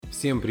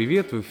Всем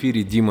привет, в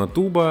эфире Дима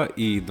Туба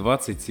и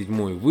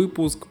 27-й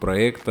выпуск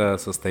проекта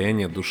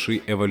 «Состояние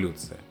души.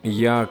 Эволюция».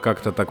 Я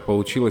как-то так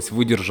получилось,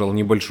 выдержал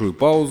небольшую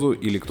паузу,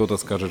 или кто-то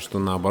скажет, что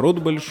наоборот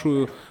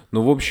большую,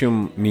 но в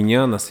общем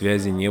меня на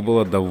связи не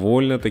было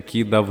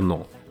довольно-таки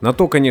давно. На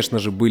то, конечно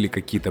же, были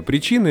какие-то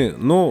причины,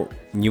 но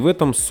не в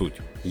этом суть.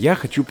 Я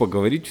хочу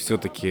поговорить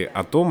все-таки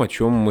о том, о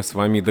чем мы с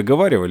вами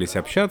договаривались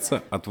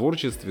общаться, о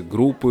творчестве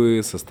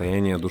группы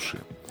 «Состояние души».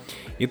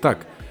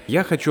 Итак,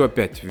 я хочу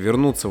опять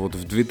вернуться вот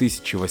в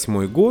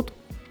 2008 год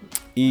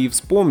и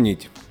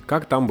вспомнить,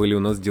 как там были у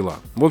нас дела.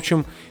 В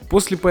общем,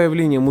 после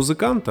появления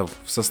музыкантов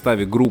в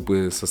составе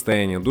группы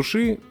 «Состояние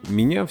души»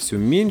 меня все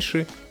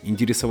меньше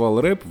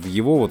интересовал рэп в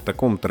его вот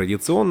таком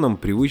традиционном,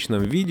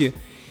 привычном виде.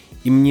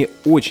 И мне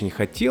очень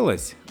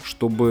хотелось,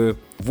 чтобы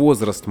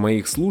возраст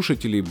моих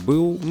слушателей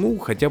был,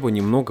 хотя бы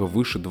немного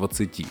выше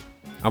 20.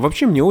 А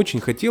вообще мне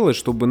очень хотелось,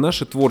 чтобы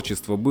наше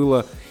творчество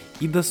было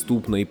и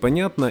доступно, и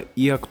понятно,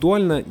 и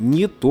актуально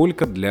не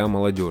только для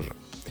молодежи.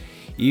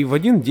 И в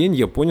один день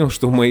я понял,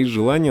 что мои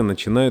желания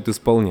начинают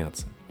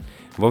исполняться.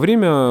 Во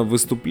время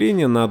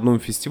выступления на одном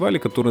фестивале,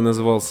 который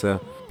назывался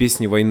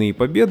 «Песни войны и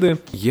победы»,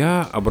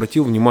 я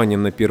обратил внимание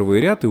на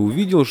первый ряд и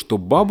увидел, что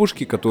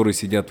бабушки, которые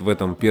сидят в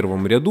этом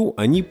первом ряду,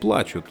 они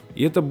плачут.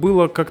 И это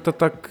было как-то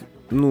так,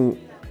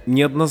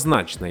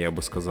 неоднозначно, я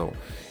бы сказал.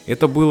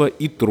 Это было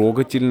и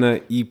трогательно,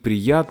 и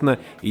приятно,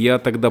 и я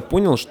тогда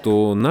понял,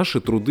 что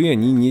наши труды,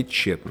 они не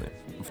тщетны.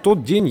 В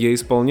тот день я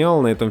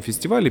исполнял на этом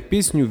фестивале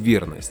песню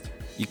 «Верность».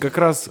 И как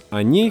раз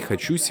о ней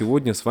хочу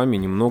сегодня с вами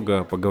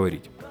немного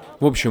поговорить.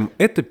 В общем,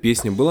 эта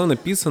песня была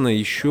написана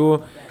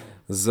еще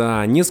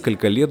за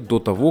несколько лет до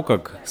того,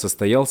 как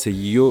состоялся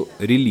ее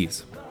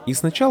релиз. И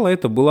сначала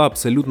это была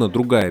абсолютно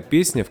другая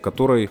песня, в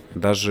которой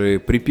даже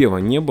припева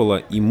не было,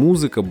 и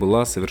музыка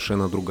была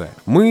совершенно другая.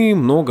 Мы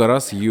много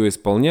раз ее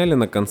исполняли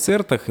на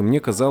концертах, и мне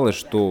казалось,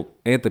 что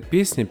эта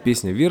песня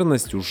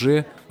 «Верность»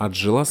 уже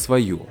отжила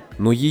свое.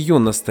 Но ее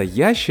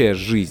настоящая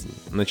жизнь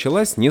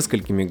началась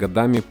несколькими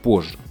годами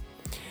позже.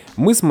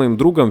 Мы с моим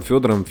другом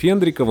Федором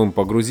Фендриковым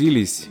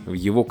погрузились в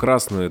его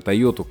красную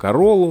Тойоту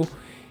Короллу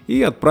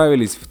и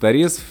отправились в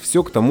Торез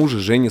все к тому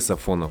же Жене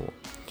Сафонову.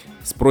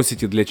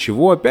 Спросите, для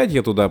чего опять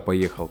я туда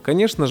поехал?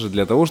 Конечно же,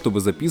 для того,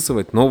 чтобы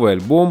записывать новый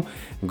альбом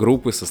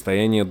группы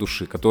 «Состояние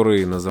души»,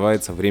 который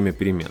называется «Время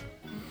перемен».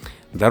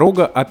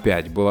 Дорога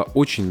опять была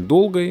очень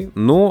долгой,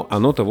 но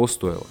оно того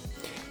стоило.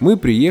 Мы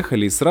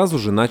приехали и сразу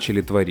же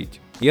начали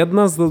творить. И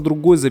одна за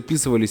другой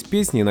записывались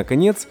песни, и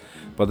наконец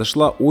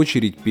подошла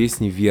очередь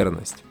песни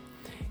 «Верность».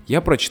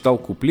 Я прочитал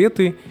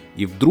куплеты,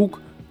 и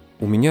вдруг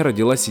у меня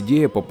родилась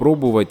идея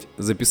попробовать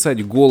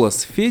записать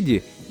голос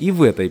Феди и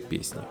в этой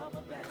песне.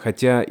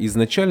 Хотя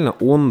изначально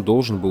он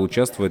должен был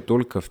участвовать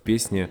только в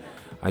песне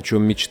 «О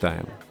чем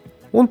мечтаем».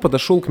 Он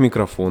подошел к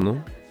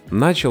микрофону,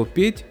 начал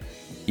петь,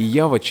 и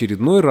я в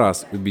очередной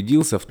раз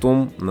убедился в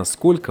том,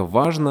 насколько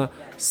важно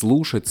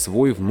слушать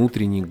свой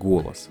внутренний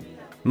голос.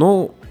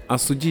 Но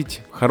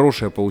осудить,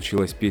 хорошая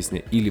получилась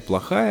песня или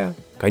плохая,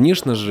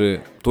 конечно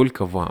же,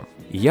 только вам.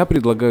 И я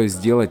предлагаю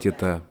сделать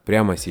это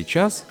прямо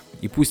сейчас,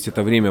 и пусть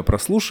это время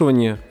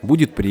прослушивания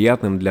будет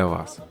приятным для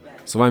вас.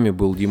 С вами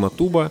был Дима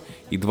Туба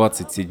и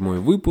 27-й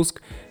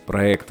выпуск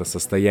проекта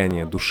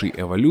 «Состояние души.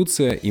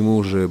 Эволюция», и мы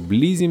уже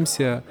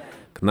близимся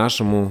к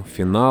нашему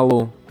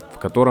финалу, в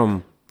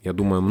котором, я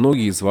думаю,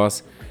 многие из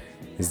вас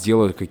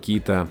сделают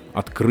какие-то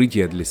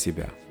открытия для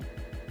себя.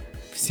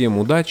 Всем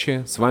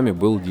удачи, с вами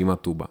был Дима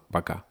Туба.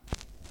 Пока.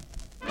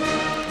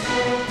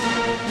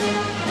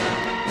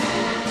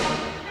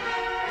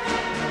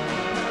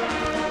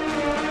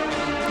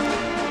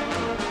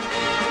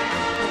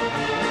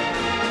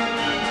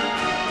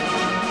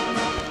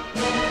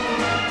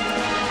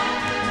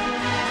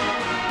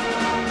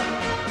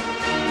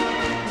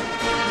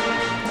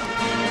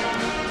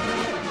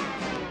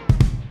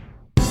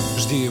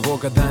 Жди его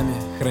годами,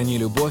 храни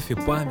любовь и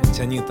память,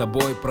 они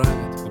тобой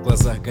правят, в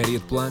глазах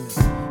горит пламя,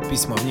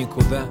 письма в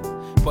никуда,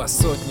 по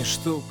сотне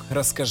штук.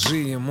 Расскажи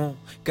ему,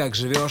 как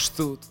живешь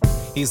тут,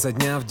 изо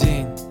дня в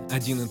день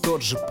один и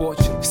тот же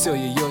почерк. Все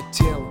ее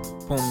тело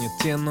помнит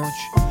те ночи,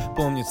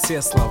 помнит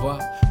все слова,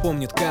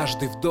 помнит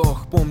каждый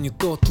вдох, помнит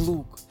тот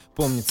лук,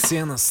 помнит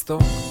все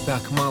насток.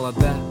 Так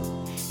молода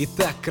и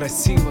так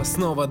красиво,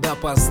 снова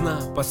допоздна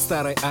под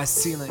старой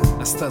осиной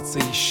остаться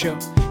еще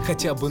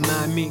хотя бы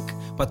на миг,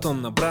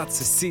 потом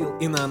набраться сил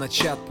и на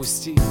ночь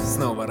отпустить.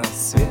 Снова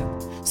рассвет,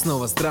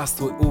 снова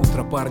здравствуй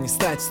утро, парни,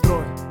 стать в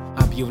строй,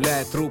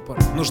 объявляет рупор.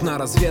 Нужна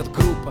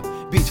разведгруппа,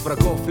 бить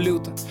врагов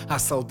люто, а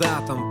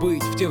солдатам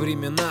быть в те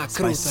времена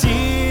круто.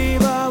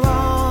 Спасибо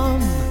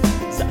вам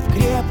за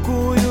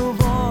крепкую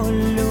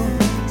волю,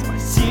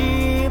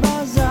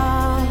 спасибо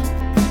за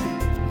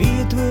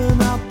битвы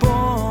на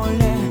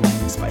поле,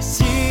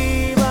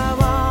 спасибо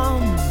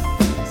вам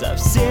за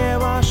все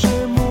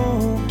ваши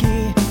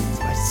муки,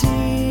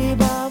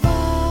 спасибо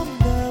вам,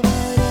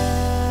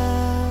 говорят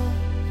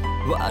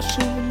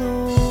ваши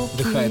внуки.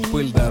 Вдыхает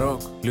пыль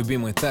дорог,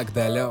 любимый так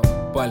далек,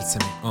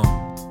 пальцами он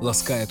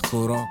ласкает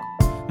курок.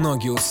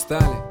 Ноги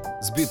устали,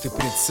 сбиты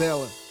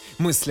прицелы,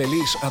 Мысли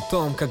лишь о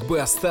том, как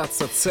бы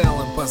остаться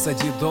целым.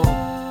 Позади дом,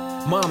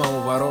 мама у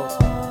ворот,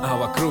 а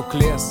вокруг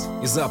лес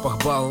и запах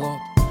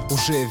болот.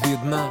 Уже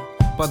видна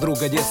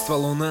подруга детства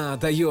луна,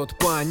 дает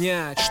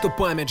понять, что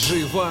память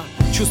жива.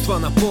 Чувства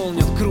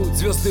наполнят грудь,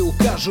 звезды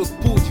укажут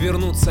путь.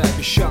 Вернуться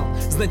обещал,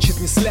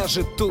 значит не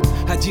сляжет тут.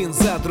 Один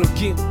за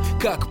другим,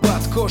 как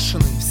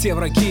подкошенный, все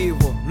враги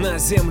его на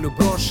землю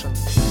брошены.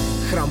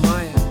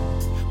 Хромая,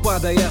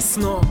 падая с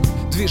ног,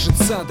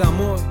 движется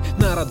домой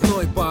на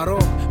родной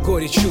порог.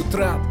 Горечь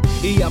утрат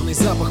и явный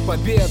запах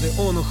победы.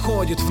 Он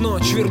уходит в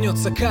ночь,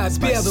 вернется к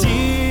обеду.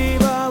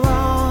 Спасибо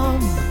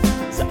вам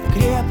за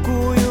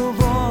крепкую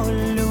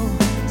волю,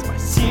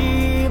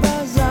 спасибо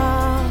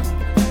за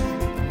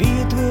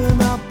битвы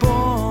на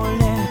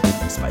поле,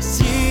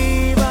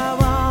 спасибо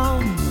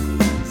вам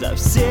за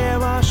все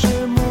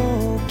ваши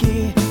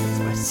муки,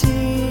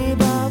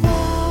 спасибо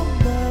вам,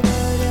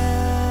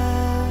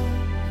 говорят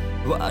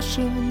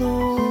ваши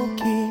внуки.